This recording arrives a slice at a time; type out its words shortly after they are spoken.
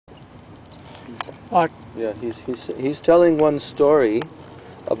What? Yeah, he's telling one story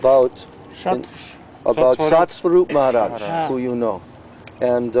about Satsvarup Maharaj, who you know.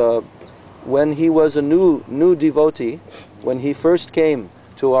 And when he was a new devotee, when he first came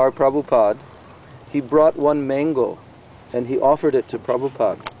to our Prabhupada, he brought one mango and he offered it to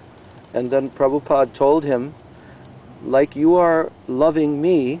Prabhupada. And then Prabhupada told him, like you are loving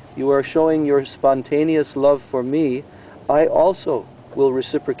me, you are showing your spontaneous love for me, I also will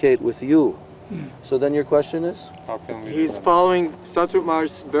reciprocate with you. So then your question is? He's following Satsvarup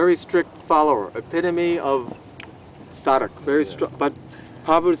Maharaj's very strict follower, epitome of sadhak, very strict. But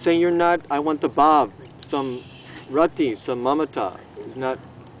Prabhupada is saying you're not, I want the bhav, some rati, some mamata. He's not,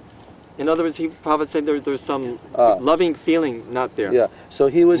 in other words, Prabhupada said there's some loving feeling not there. Yeah, so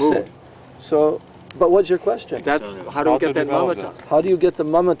he was saying, but what's your question? That's, how do you get that mamata? How do you get the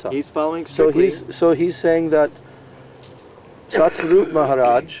mamata? He's following strictly. So he's saying that Satsvarup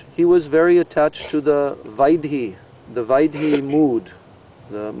Maharaj, he was very attached to the Vaidhi mood,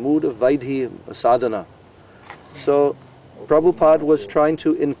 the mood of Vaidhi sadhana. So Prabhupada was trying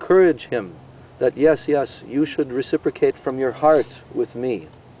to encourage him that yes, you should reciprocate from your heart with me.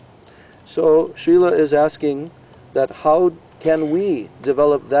 So Srila is asking that how can we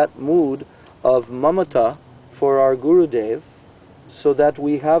develop that mood of mamata for our Gurudev so that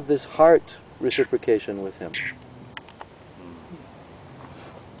we have this heart reciprocation with him.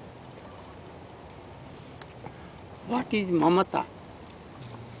 What is mamata?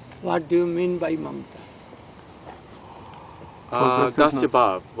 What do you mean by mamata? Dasya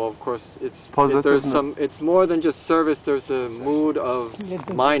bhav. Well, of course, it's more than just service. There's a mood of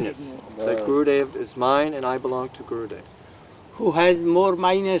minus. That Gurudev is mine and I belong to Gurudev. Who has more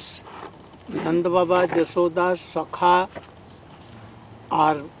minus? Nanda Baba, Jasoda, Sakha,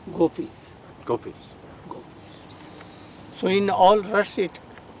 or Gopis? Gopis. So in all rest,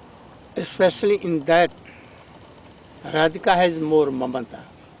 especially in that, Radhika has more mamata.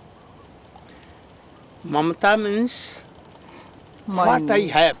 Mamata means what I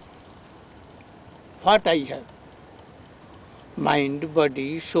have. What I have. Mind,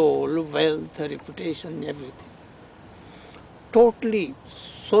 body, soul, wealth, reputation, everything. Totally,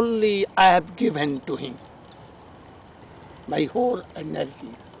 solely I have given to him. My whole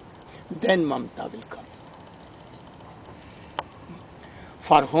energy. Then mamata will come.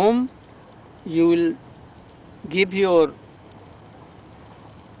 For whom you will give your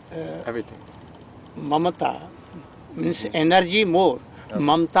everything. Mamata means energy more.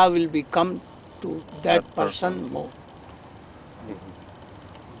 Mamata will become to that person more.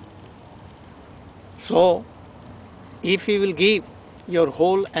 So, if you will give your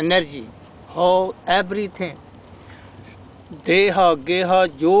whole energy, whole everything, deha, geha,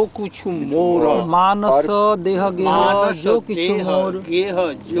 jo kuchu mora. मानस देह गेह जो किछु मोर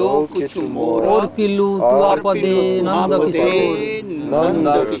geha, jo kuchu mora. और पिलु तुआपदे Nand Kishore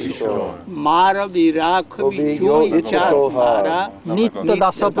Nanda Kishore. Mara virakh vijo icha mara. नित्य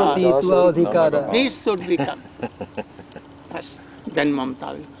दासपति तुआ अधिकार This should become. Then mamata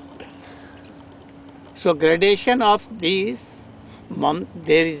will come. So gradation of these,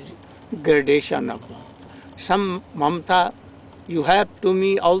 there is gradation of mamata. Some mamata you have to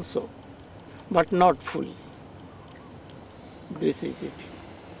me also, but not fully. This is it.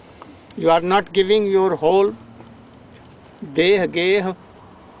 You are not giving your whole deh, geh,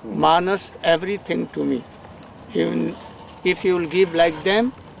 manas, everything to me. Even if you will give like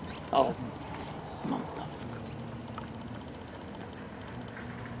them, oh, mamata.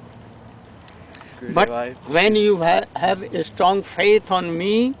 But when you have a strong faith on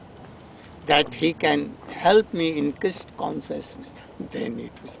me, that he can help me in Krishna consciousness, then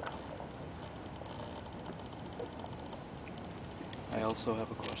it will come. I also have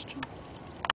a question.